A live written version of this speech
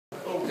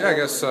Yeah, I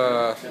guess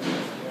I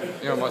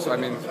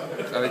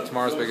think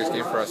tomorrow's the biggest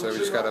game for us. So we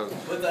just got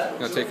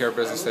to take care of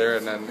business there,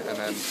 and then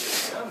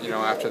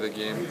after the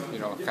game,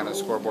 kind of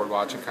scoreboard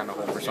watching, kind of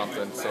hope for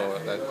something. So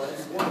that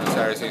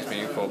Saturday seems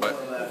meaningful, but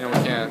we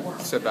can't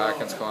sit back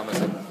against Columbus.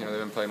 And, they've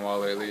been playing well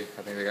lately.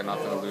 I think they got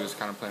nothing to lose,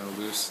 kind of playing a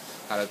loose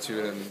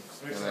attitude, and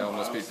they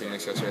almost beat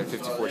Phoenix yesterday.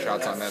 54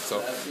 shots on net. So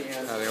I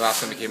think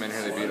last time they came in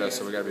here, they beat us.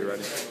 So we got to be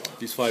ready.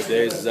 These 5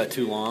 days, is that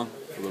too long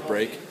of a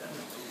break?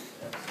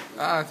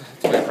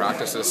 Too many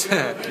practices.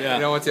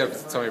 Yeah. Once you have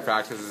so many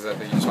practices, I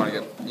think you just want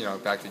to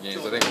get back to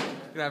games. I think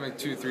having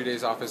 2-3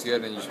 days off is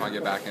good, and you just want to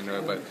get back into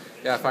it. But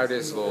yeah, 5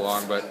 days is a little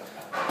long, but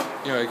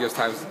it gives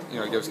time.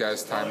 It gives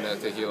guys time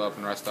to heal up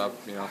and rest up,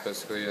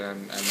 physically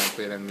and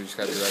mentally, and then we just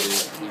got to be ready,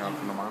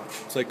 from tomorrow.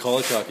 It's like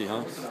college hockey,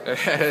 huh?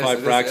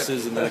 5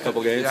 practices and then a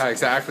couple games. Yeah,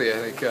 exactly.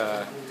 I think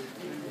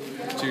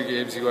 2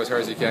 games you go as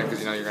hard as you can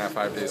because you're gonna have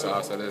 5 days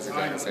off, so it is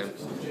exactly the same.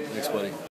 Thanks, buddy.